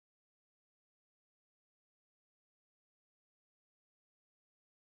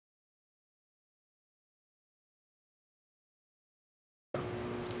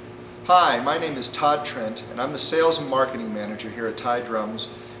Hi, my name is Todd Trent, and I'm the Sales and Marketing Manager here at Taye Drums,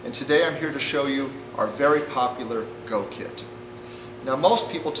 and today I'm here to show you our very popular GoKit. Now,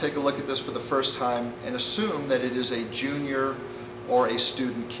 most people take a look at this for the first time and assume that it is a junior or a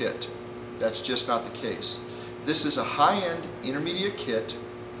student kit. That's just not the case. This is a high-end intermediate kit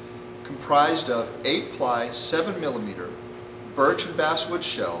comprised of 8-ply 7mm birch and basswood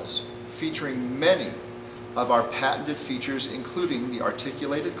shells featuring many of our patented features, including the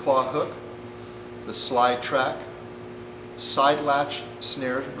articulated claw hook, the slide track, side latch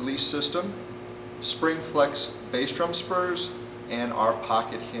snare release system, spring flex bass drum spurs, and our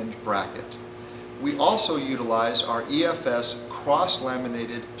pocket hinge bracket. We also utilize our EFS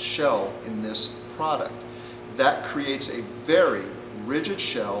cross-laminated shell in this product. That creates a very rigid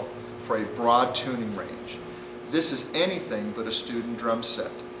shell for a broad tuning range. This is anything but a student drum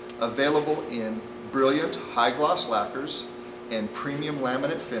set, available in brilliant high gloss lacquers and premium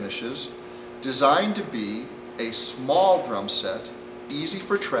laminate finishes, designed to be a small drum set, easy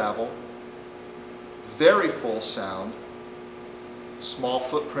for travel, very full sound, small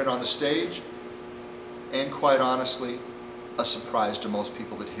footprint on the stage, and quite honestly, a surprise to most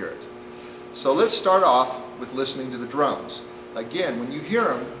people that hear it. So let's start off with listening to the drums. Again, when you hear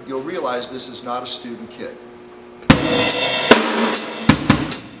them, you'll realize this is not a student kit.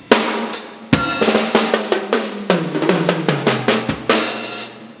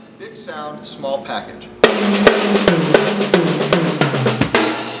 Big sound, small package.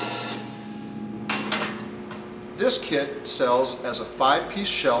 This kit sells as a 5-piece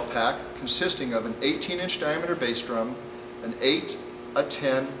shell pack consisting of an 18-inch diameter bass drum, an 8, a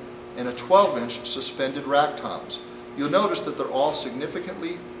 10, and a 12-inch suspended rack toms. You'll notice that they're all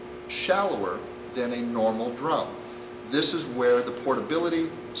significantly shallower than a normal drum. This is where the portability,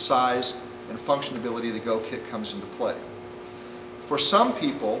 size, and functionality of the GoKit comes into play. For some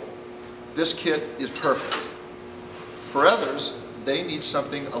people, this kit is perfect. For others, they need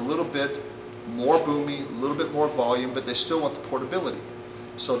something a little bit more boomy, a little bit more volume, but they still want the portability.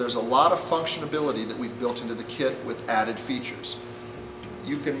 So there's a lot of functionality that we've built into the kit with added features.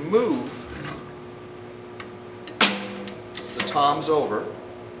 You can move the toms over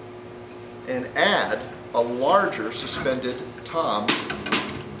and add a larger suspended tom,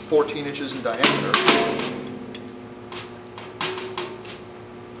 14 inches in diameter,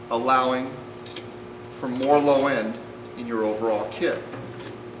 allowing for more low end in your overall kit.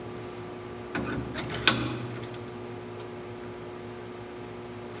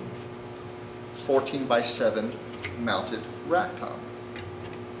 (14x7) mounted rack tom.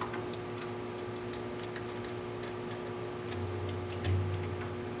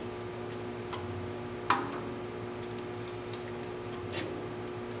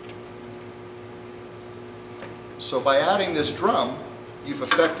 So by adding this drum, you've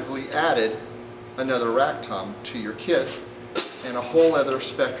effectively added another rack tom to your kit and a whole other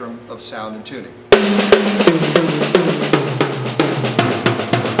spectrum of sound and tuning.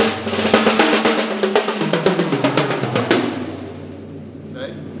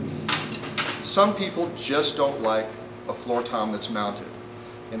 Okay? Some people just don't like a floor tom that's mounted.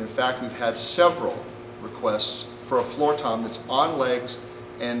 And in fact, we've had several requests for a floor tom that's on legs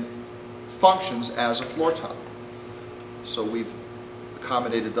and functions as a floor tom. So we've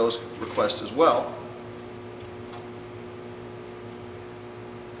accommodated those requests as well.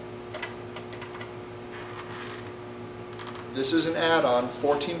 This is an add-on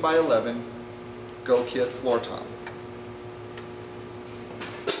 14x11 GoKit floor tom.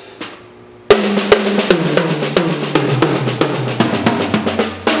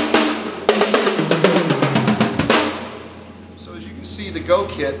 So as you can see, the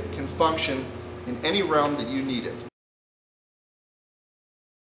GoKit can function in any realm that you need it.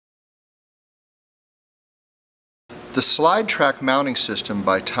 The slide track mounting system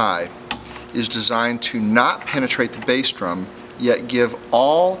by Taye is designed to not penetrate the bass drum, yet give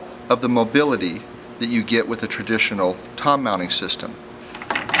all of the mobility that you get with a traditional tom mounting system.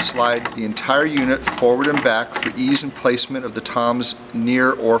 Slide the entire unit forward and back for ease and placement of the toms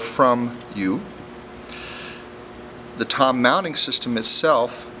near or from you. The tom mounting system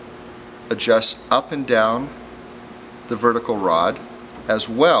itself adjusts up and down the vertical rod, as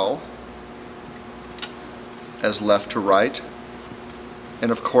well as left to right,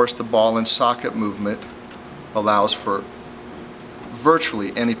 and of course the ball and socket movement allows for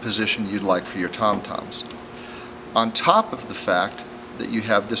virtually any position you'd like for your tom-toms. On top of the fact that you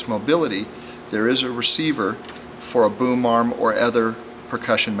have this mobility, there is a receiver for a boom arm or other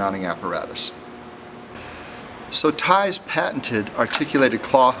percussion mounting apparatus. So Taye's patented articulated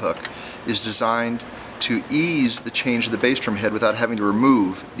claw hook is designed to ease the change of the bass drum head without having to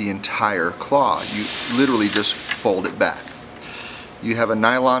remove the entire claw. You literally just fold it back. You have a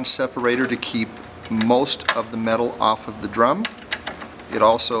nylon separator to keep most of the metal off of the drum. It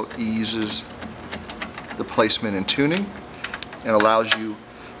also eases the placement and tuning and allows you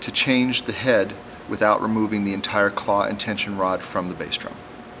to change the head without removing the entire claw and tension rod from the bass drum.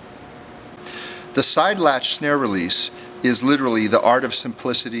 The side latch snare release is literally the art of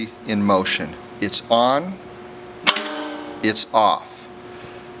simplicity in motion. It's on, it's off.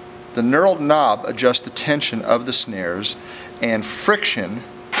 The knurled knob adjusts the tension of the snares, and friction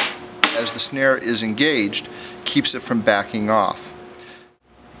as the snare is engaged keeps it from backing off.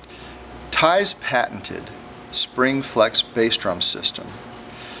 Taye's patented spring flex bass drum system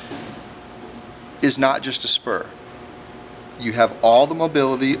is not just a spur. You have all the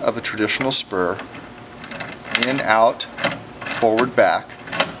mobility of a traditional spur, in, out, forward, back,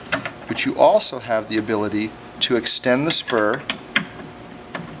 but you also have the ability to extend the spur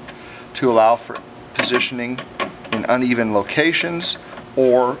to allow for positioning in uneven locations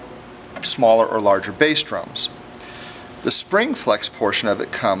or smaller or larger bass drums. The spring flex portion of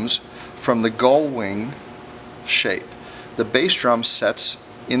it comes from the gull wing shape. The bass drum sets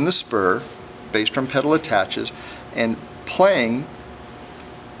in the spur, bass drum pedal attaches, and playing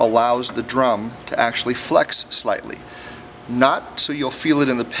allows the drum to actually flex slightly. Not so you'll feel it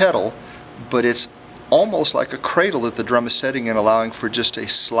in the pedal, but it's almost like a cradle that the drum is setting in, allowing for just a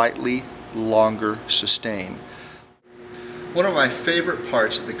slightly longer sustain. One of my favorite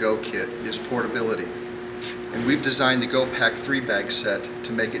parts of the GoKit is portability, and we've designed the GoPack 3 bag set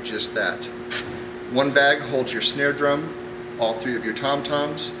to make it just that. One bag holds your snare drum, all three of your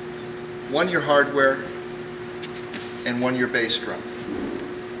tom-toms, one your hardware, and one your bass drum.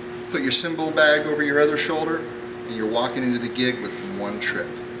 Put your cymbal bag over your other shoulder, and you're walking into the gig with one trip.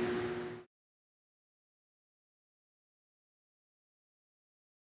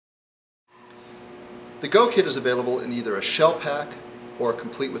 The GoKit is available in either a shell pack or a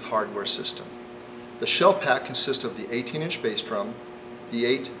complete with hardware system. The shell pack consists of the 18-inch bass drum,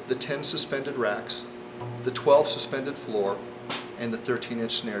 the 10 suspended racks, the 12 suspended floor, and the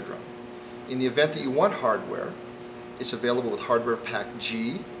 13-inch snare drum. In the event that you want hardware, it's available with hardware pack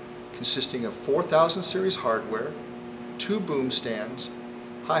G, consisting of 4000 series hardware, 2 boom stands,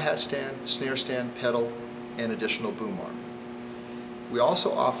 hi-hat stand, snare stand, pedal, and additional boom arm. We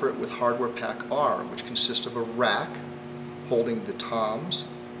also offer it with hardware pack R, which consists of a rack holding the toms,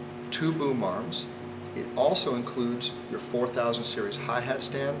 2 boom arms. It also includes your 4000 series hi-hat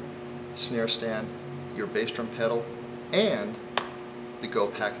stand, snare stand, your bass drum pedal, and the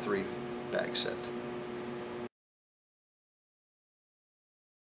GoPack 3 bag set.